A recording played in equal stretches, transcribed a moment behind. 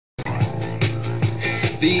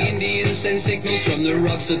The Indians send signals from the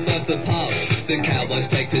rocks above the pass. The cowboys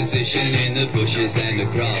take position in the bushes and the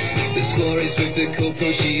grass. The score is with the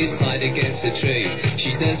corporal, she is tied against a tree.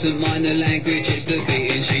 She doesn't mind the language, it's the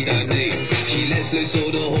beating she don't need. She lets loose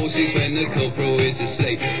all the horses when the corporal is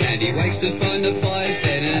asleep. And he wakes to find the fire's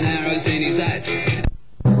dead and arrows in his axe.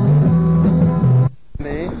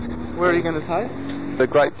 Where are you going to take? A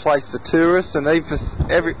great place for tourists, and even for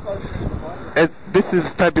this is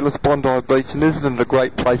fabulous Bondi Beach, and isn't it a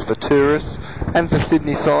great place for tourists and for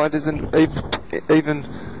Sydney-siders, and even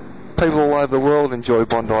people all over the world enjoy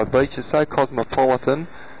Bondi Beach. It's so cosmopolitan,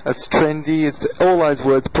 it's trendy, it's all those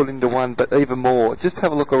words put into one, but even more. Just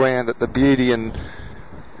have a look around at the beauty and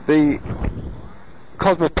the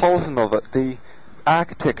cosmopolitan of it, the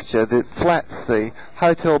architecture, the flats, the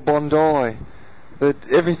Hotel Bondi,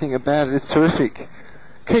 everything about it is terrific.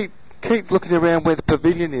 Keep looking around where the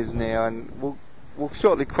pavilion is now, and we'll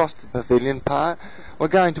shortly cross the pavilion part. We're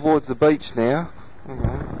going towards the beach now.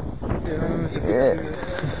 Yeah.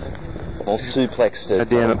 All suplexed. We're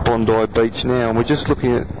down at Bondi Beach now, and we're just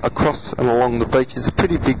looking across and along the beach. It's a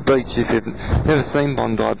pretty big beach if you've never seen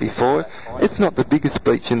Bondi before. It's not the biggest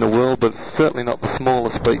beach in the world, but it's certainly not the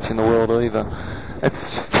smallest beach in the world either.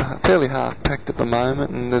 It's fairly half-packed at the moment,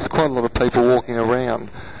 and there's quite a lot of people walking around.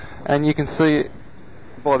 And you can see it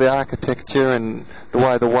by the architecture and the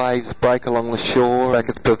way the waves break along the shore. Back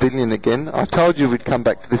at the pavilion again. I told you we'd come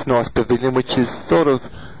back to this nice pavilion, which is sort of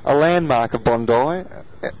a landmark of Bondi.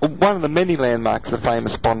 One of the many landmarks of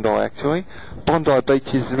famous Bondi, actually. Bondi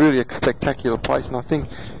Beach is really a spectacular place, and I think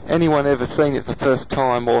anyone ever seen it for the first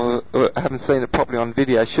time or haven't seen it properly on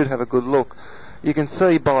video should have a good look. You can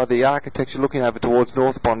see by the architecture looking over towards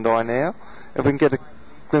North Bondi now. If we can get a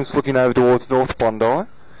glimpse looking over towards North Bondi,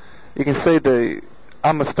 you can see the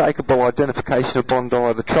unmistakable identification of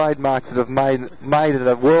Bondi, the trademarks that have made it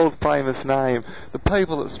a world-famous name, the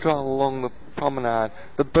people that stroll along the promenade,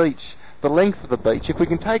 the beach, the length of the beach. If we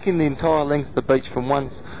can take in the entire length of the beach from one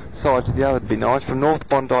side to the other, it'd be nice. From North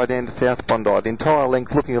Bondi down to South Bondi, the entire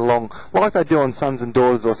length looking along, like they do on Sons and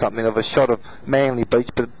Daughters or something, of a shot of Manly Beach,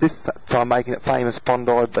 but this time making it famous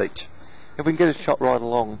Bondi Beach. If we can get a shot right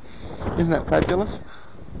along. Isn't that fabulous?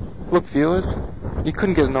 Look, viewers, you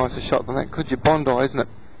couldn't get a nicer shot than that, could you? Bondi, isn't it?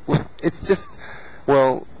 It's just,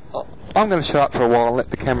 well, I'm going to shut up for a while and let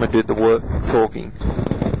the camera do the work talking.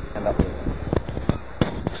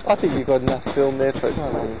 I think you've got enough film there for it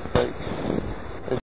on this beach.